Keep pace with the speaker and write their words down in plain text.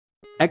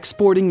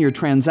Exporting your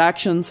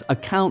transactions,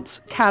 accounts,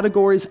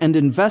 categories, and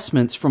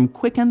investments from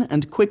Quicken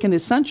and Quicken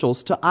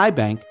Essentials to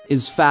iBank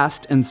is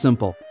fast and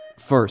simple.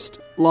 First,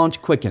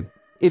 launch Quicken.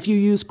 If you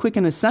use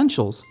Quicken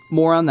Essentials,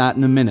 more on that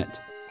in a minute.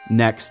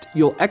 Next,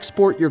 you'll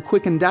export your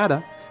Quicken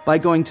data by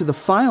going to the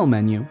File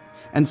menu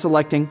and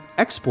selecting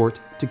Export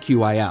to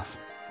QIF.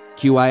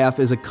 QIF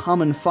is a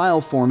common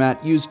file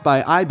format used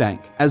by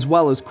iBank as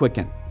well as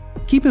Quicken.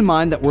 Keep in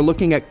mind that we're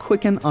looking at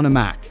Quicken on a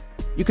Mac.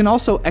 You can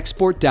also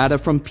export data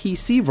from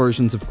PC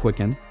versions of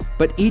Quicken,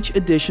 but each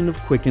edition of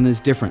Quicken is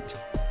different.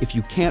 If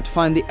you can't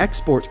find the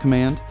export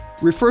command,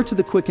 refer to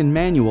the Quicken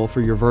manual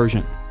for your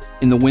version.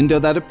 In the window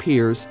that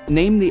appears,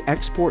 name the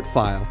export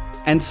file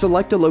and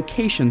select a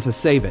location to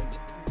save it.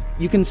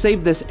 You can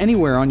save this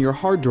anywhere on your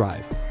hard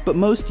drive, but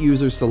most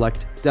users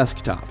select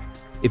desktop.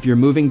 If you're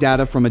moving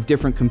data from a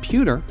different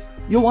computer,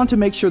 you'll want to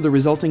make sure the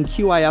resulting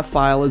QIF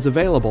file is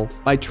available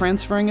by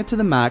transferring it to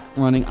the Mac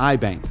running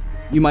iBank.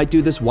 You might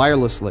do this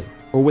wirelessly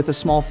or with a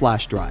small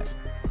flash drive.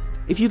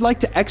 If you'd like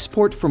to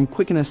export from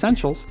Quicken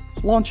Essentials,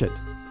 launch it.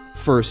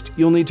 First,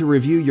 you'll need to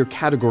review your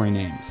category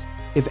names.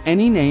 If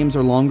any names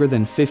are longer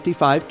than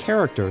 55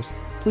 characters,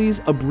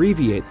 please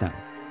abbreviate them.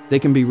 They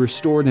can be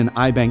restored in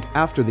iBank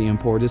after the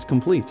import is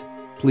complete.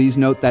 Please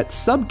note that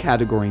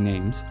subcategory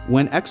names,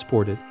 when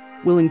exported,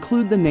 will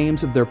include the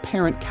names of their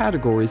parent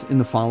categories in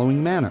the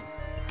following manner: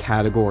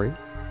 category,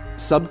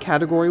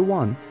 subcategory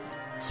 1,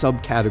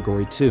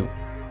 subcategory 2.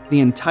 The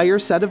entire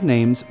set of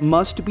names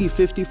must be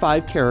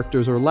 55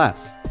 characters or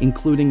less,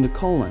 including the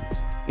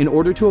colons, in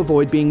order to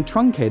avoid being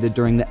truncated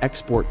during the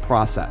export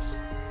process.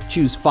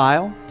 Choose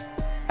File,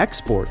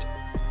 Export,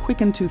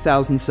 Quicken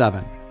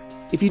 2007.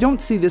 If you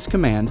don't see this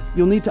command,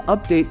 you'll need to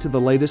update to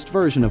the latest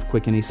version of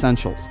Quicken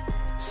Essentials.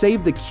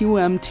 Save the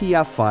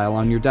QMTF file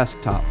on your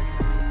desktop.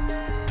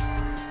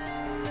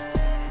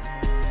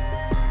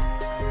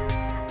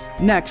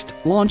 Next,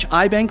 launch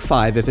iBank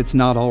 5 if it's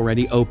not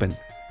already open.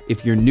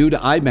 If you're new to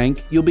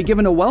iBank, you'll be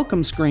given a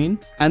welcome screen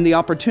and the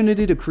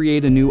opportunity to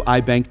create a new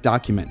iBank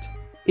document.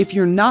 If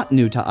you're not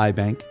new to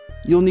iBank,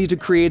 you'll need to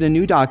create a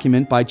new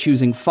document by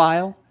choosing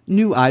File,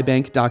 New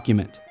iBank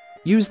Document.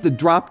 Use the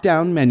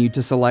drop-down menu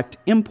to select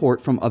Import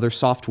from other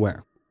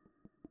software.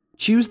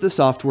 Choose the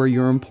software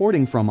you're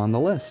importing from on the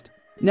list.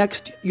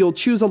 Next, you'll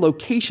choose a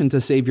location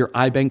to save your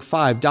iBank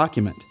 5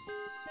 document.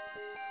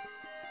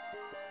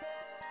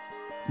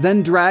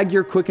 Then drag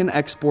your Quicken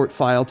export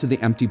file to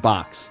the empty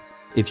box.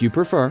 If you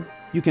prefer,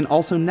 you can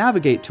also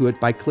navigate to it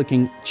by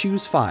clicking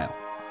Choose File.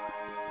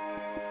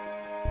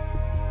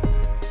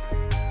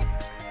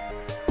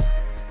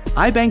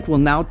 iBank will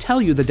now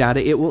tell you the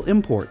data it will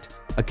import: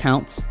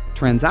 accounts,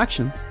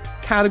 transactions,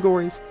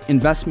 categories,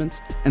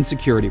 investments, and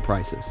security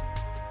prices.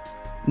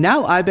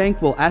 Now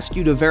iBank will ask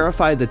you to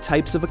verify the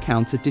types of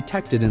accounts it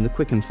detected in the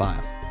Quicken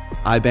file.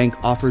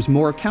 iBank offers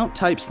more account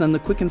types than the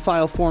Quicken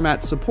file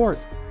format support,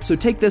 so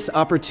take this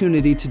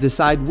opportunity to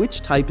decide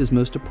which type is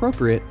most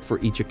appropriate for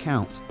each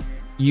account.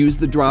 Use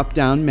the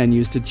drop-down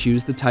menus to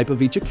choose the type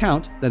of each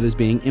account that is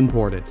being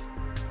imported.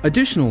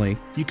 Additionally,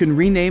 you can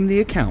rename the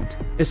account,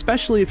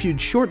 especially if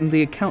you'd shortened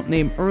the account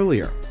name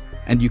earlier,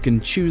 and you can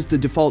choose the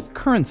default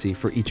currency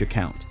for each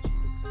account.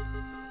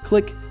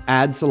 Click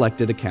Add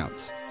Selected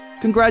Accounts.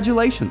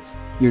 Congratulations!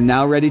 You're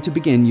now ready to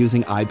begin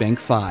using iBank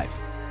 5.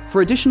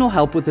 For additional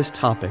help with this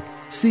topic,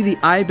 see the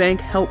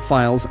iBank help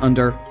files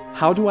under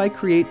How do I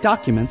create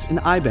documents in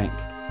iBank?